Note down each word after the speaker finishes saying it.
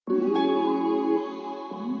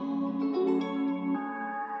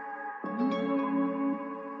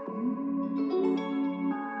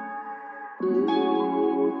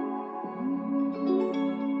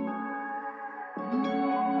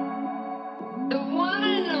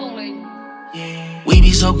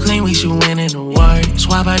so clean, we should win in the war.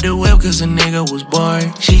 Swap out the whip cause a nigga was bored.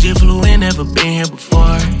 She just flew in, never been here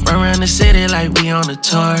before. Run around the city like we on a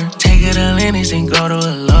tour. Take her to Lennox and go to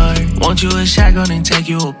a Lord. Want you a shotgun and take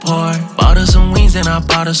you apart. Bought her some wings and I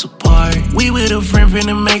bought her support. We with a friend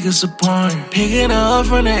finna make us a porn. Picking her up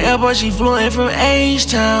from the airport, she flew in from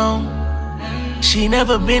H-Town. She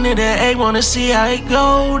never been to the egg, wanna see how it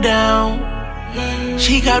go down.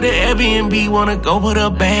 She got the Airbnb, wanna go put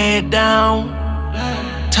her bed down.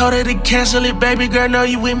 Told her to cancel it, baby girl, know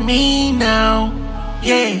you with me now.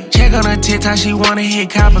 Yeah, check on her TikTok, she wanna hit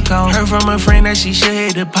Copper Code. Heard from a friend that she should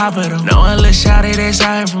hit the Papa though. Know a little shawty that's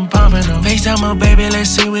out here from Pompano. FaceTime her baby, let's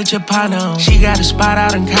see what your partner on. She got a spot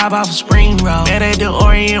out in Cobb off of Spring Road. Met at the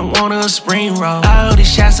Orient, want her a spring roll. I hold the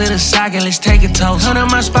shots to the socket, let's take a toast. Come to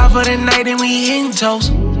my spot for the night and we hitting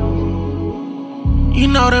toast. You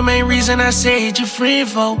know the main reason I say hit your friend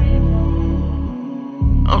for.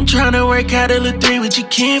 I'm tryna work out a little 3 with your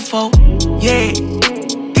kinfolk. Yeah.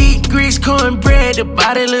 Grease, cornbread, the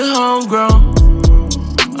body look homegrown.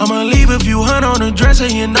 I'ma leave a few hundred on the dresser,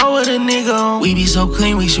 you know what a nigga on. We be so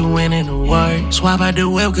clean, we should win in the war. Swap out the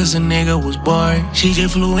whip cause a nigga was bored. She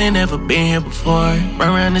just flew in, never been here before. Run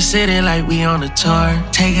around the city like we on a tour.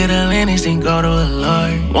 Take her to Lennox and go to a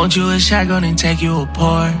Lord. Want you a shotgun and take you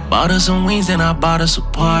apart. Bought her some wings and I bought her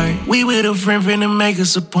support. We with a friend finna make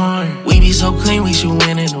us a porn. We be so clean, we should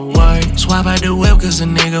win in the war. Swap out the whip cause a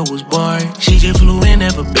nigga was bored. She just flew in,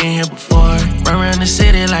 never been here before. Run around the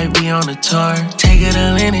city like we on a tour. Take her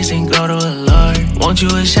to Lennox and go to a Lord. Want you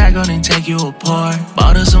a shotgun and take you apart.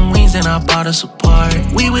 Bought her some wings and I bought her support.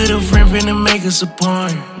 We with a friend finna make us a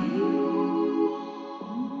porn.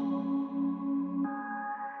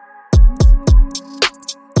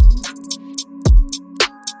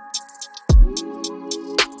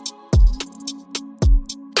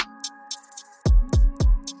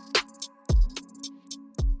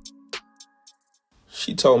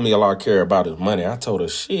 She told me all I care about is money. I told her,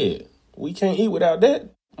 shit, we can't eat without that,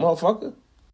 motherfucker.